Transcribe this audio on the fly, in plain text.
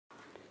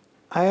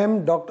I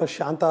am Dr.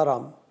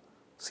 Shantharam,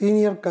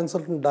 Senior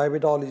Consultant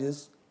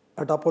Diabetologist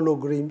at Apollo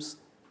Grimms,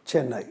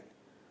 Chennai,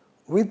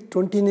 with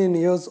 29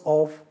 years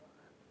of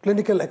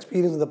clinical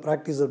experience in the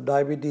practice of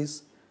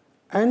diabetes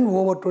and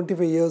over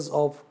 25 years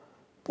of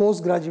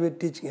postgraduate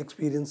teaching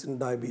experience in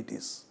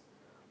diabetes.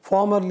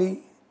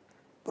 Formerly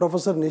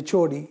Professor in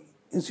HOD,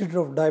 Institute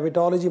of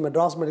Diabetology,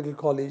 Madras Medical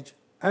College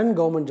and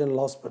Government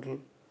General Hospital,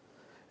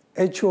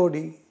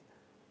 HOD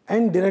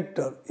and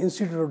Director,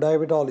 Institute of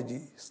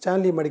Diabetology,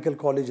 Stanley Medical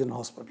College and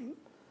Hospital.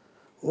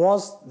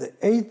 Was the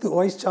 8th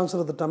Vice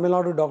Chancellor of the Tamil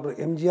Nadu Dr.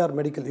 MGR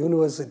Medical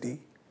University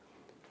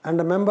and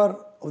a member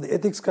of the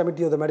Ethics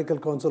Committee of the Medical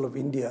Council of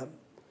India,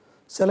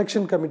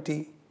 Selection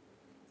Committee,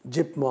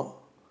 JIPMA,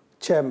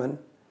 Chairman,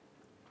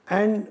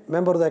 and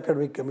member of the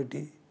Academic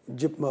Committee,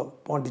 JIPMA,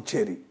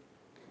 Pondicherry.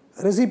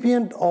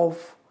 Recipient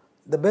of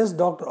the Best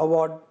Doctor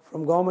Award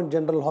from Government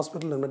General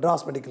Hospital and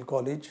Madras Medical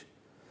College,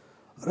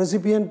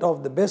 recipient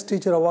of the Best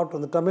Teacher Award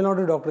from the Tamil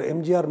Nadu Dr.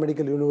 MGR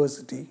Medical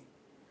University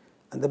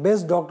and the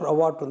Best Doctor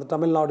Award from the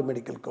Tamil Nadu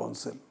Medical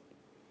Council.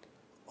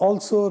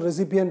 Also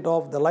recipient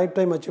of the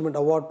Lifetime Achievement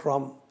Award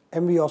from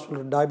MV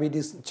Hospital of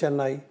Diabetes in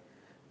Chennai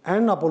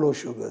and Apollo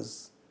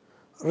Sugars.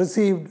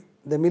 Received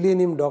the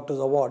Millennium Doctors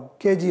Award,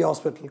 KG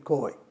Hospital,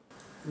 Kovai.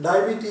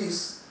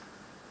 Diabetes,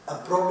 a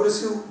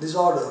progressive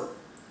disorder,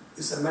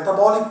 is a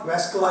metabolic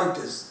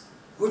vasculitis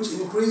which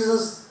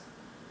increases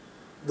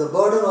the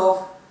burden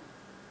of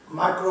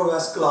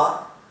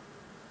macrovascular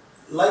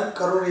like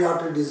coronary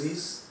artery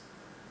disease,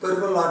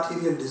 peripheral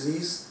arterial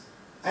disease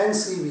and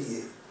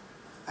CVA,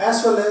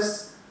 as well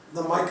as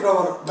the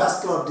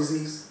microvascular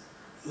disease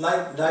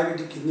like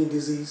diabetic kidney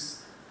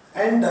disease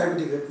and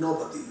diabetic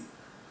retinopathy,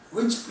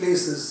 which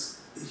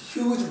places a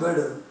huge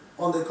burden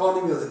on the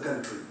economy of the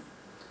country,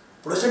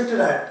 projected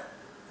at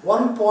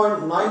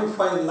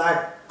 1.95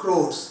 lakh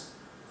crores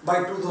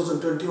by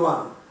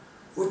 2021,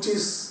 which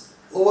is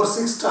over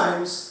 6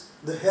 times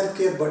the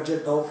healthcare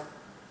budget of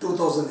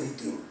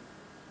 2018.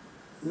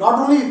 Not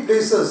only it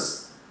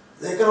places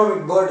the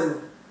economic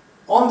burden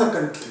on the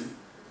country,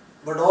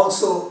 but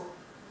also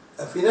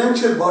a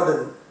financial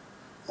burden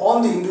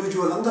on the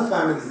individual and the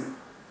family,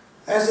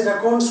 as it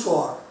accounts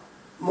for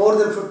more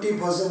than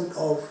 50%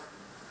 of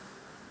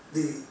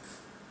the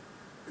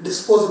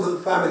disposable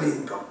family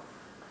income.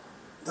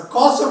 The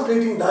cost of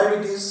treating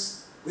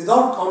diabetes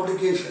without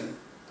complication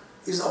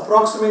is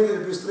approximately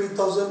Rs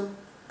 3,000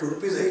 to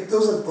Rs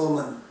 8,000 per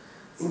month,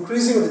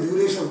 increasing with the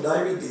duration of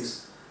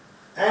diabetes,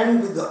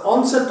 and with the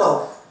onset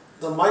of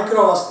the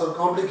microvascular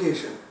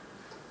complication,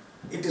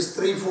 it is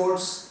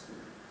 3-folds,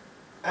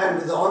 and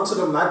with the onset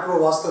of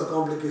macrovascular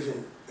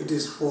complication, it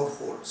is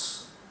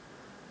 4-folds.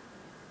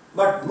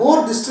 But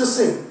more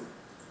distressing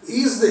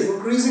is the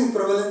increasing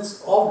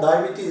prevalence of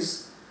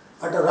diabetes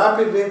at a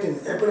rapid rate in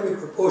epidemic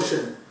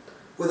proportion,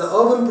 with the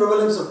urban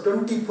prevalence of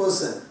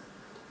 20%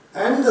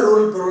 and the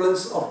rural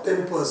prevalence of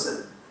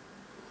 10%.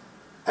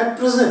 At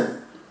present,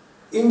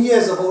 India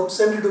has about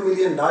 72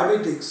 million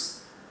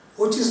diabetics,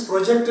 which is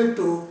projected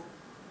to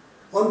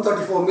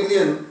 134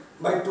 million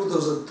by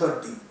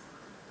 2030.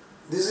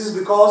 This is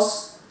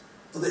because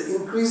of the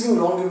increasing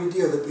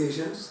longevity of the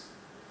patients,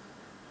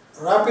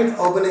 rapid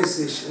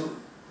urbanization,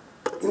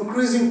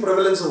 increasing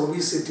prevalence of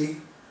obesity,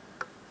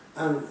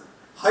 and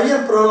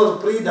higher prevalence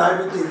of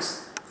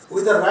pre-diabetics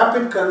with a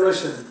rapid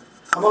conversion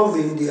among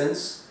the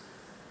Indians,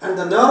 and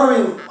the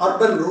narrowing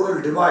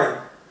urban-rural divide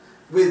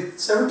with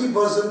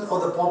 70%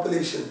 of the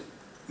population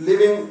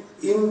living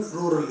in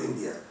rural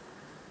India.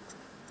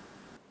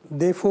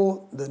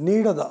 Therefore, the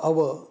need of the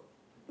hour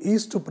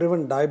is to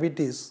prevent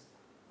diabetes,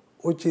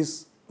 which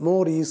is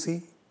more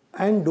easy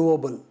and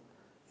doable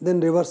than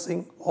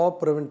reversing or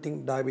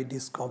preventing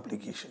diabetes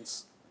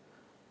complications.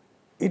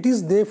 It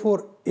is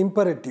therefore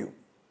imperative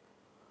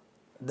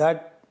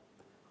that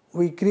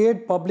we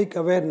create public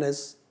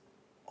awareness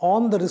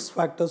on the risk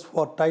factors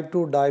for type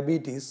 2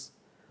 diabetes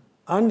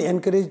and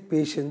encourage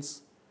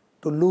patients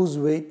to lose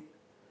weight,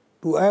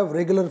 to have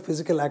regular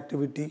physical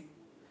activity,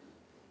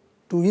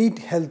 to eat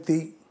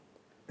healthy,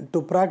 and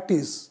to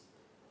practice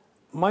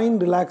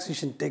mind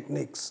relaxation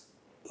techniques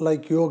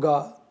like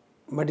yoga,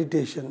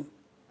 meditation,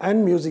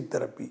 and music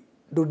therapy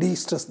to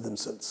de-stress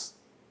themselves.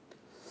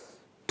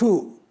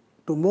 2.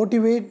 To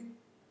motivate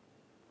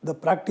the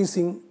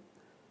practicing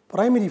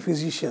primary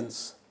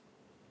physicians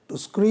to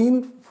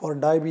screen for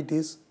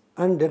diabetes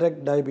and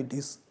detect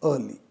diabetes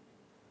early.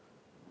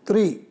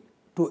 3.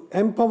 To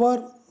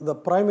empower the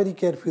primary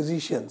care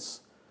physicians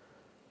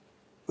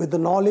with the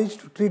knowledge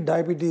to treat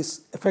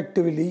diabetes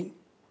effectively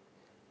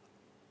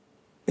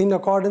in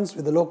accordance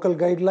with the local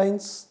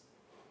guidelines,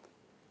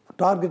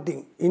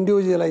 targeting,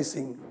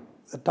 individualizing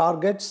the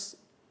targets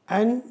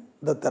and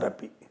the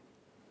therapy.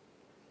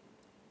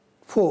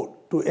 4.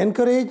 To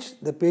encourage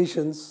the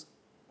patients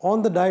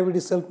on the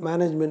diabetes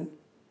self-management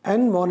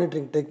and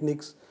monitoring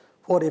techniques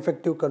for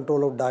effective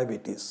control of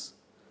diabetes.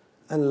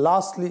 And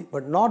lastly,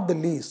 but not the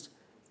least,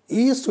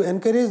 is to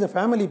encourage the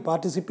family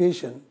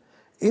participation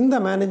in the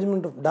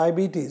management of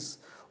diabetes,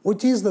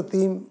 which is the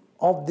theme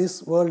of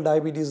this World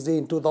Diabetes Day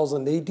in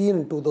 2018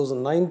 and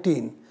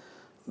 2019,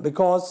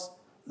 because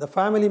the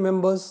family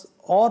members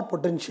or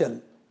potential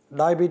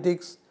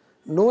diabetics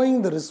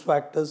knowing the risk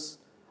factors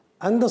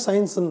and the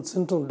signs and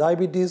symptoms of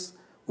diabetes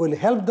will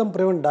help them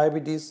prevent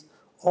diabetes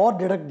or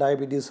detect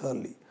diabetes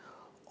early.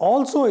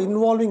 Also,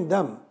 involving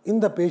them in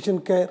the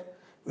patient care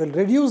will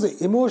reduce the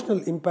emotional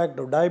impact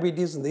of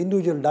diabetes in the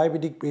individual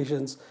diabetic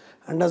patients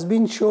and has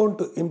been shown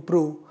to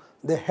improve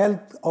the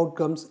health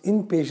outcomes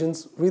in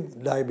patients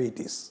with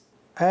diabetes.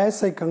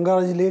 As I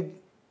congratulate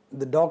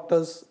the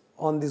doctors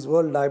on this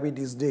World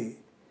Diabetes Day,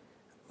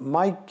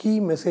 my key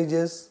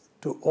messages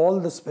to all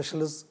the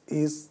specialists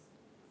is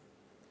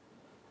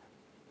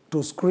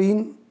to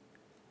screen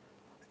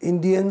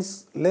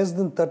Indians less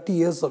than 30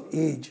 years of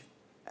age,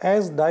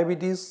 as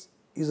diabetes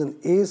is an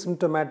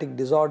asymptomatic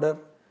disorder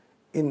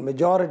in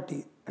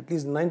majority, at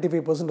least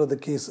 95% of the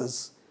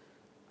cases,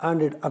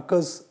 and it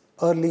occurs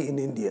early in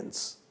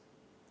Indians.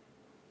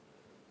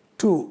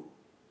 2.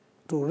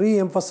 To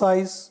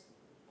re-emphasize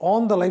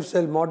on the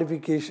lifestyle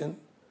modification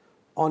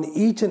on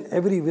each and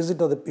every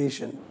visit of the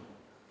patient,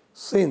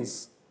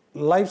 since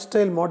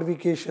lifestyle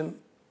modification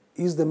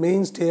is the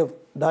mainstay of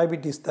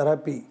diabetes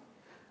therapy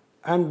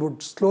and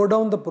would slow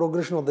down the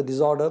progression of the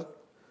disorder,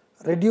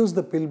 reduce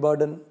the pill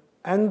burden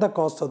and the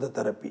cost of the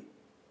therapy.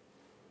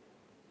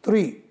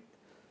 3.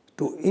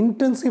 To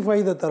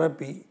intensify the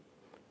therapy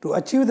to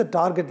achieve the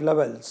target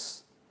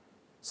levels,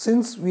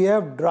 since we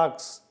have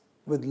drugs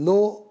with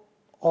low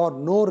or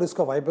no risk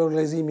of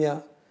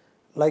hypoglycemia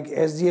like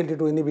SGLT2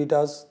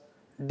 inhibitors,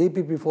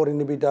 DPP4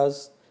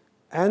 inhibitors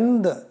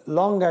and the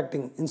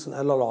long-acting insulin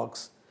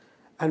analogs,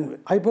 and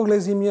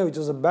hypoglycemia, which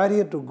is a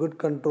barrier to good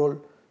control,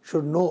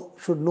 should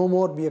no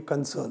more be a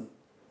concern.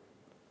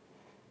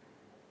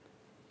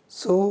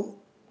 So,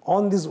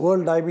 on this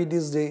World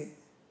Diabetes Day,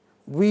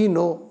 we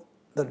know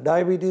that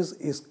diabetes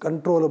is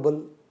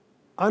controllable,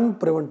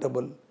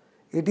 unpreventable.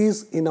 It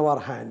is in our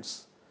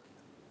hands.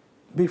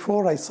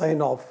 Before I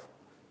sign off,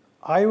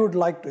 I would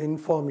like to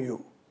inform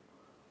you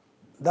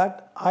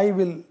that I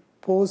will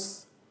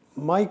post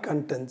my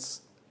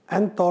contents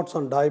and thoughts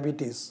on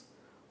diabetes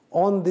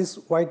on this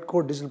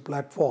WhiteCoats digital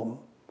platform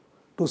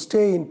to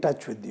stay in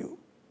touch with you.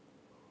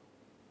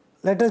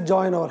 Let us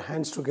join our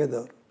hands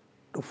together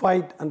to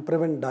fight and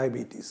prevent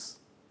diabetes.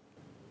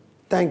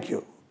 Thank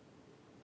you.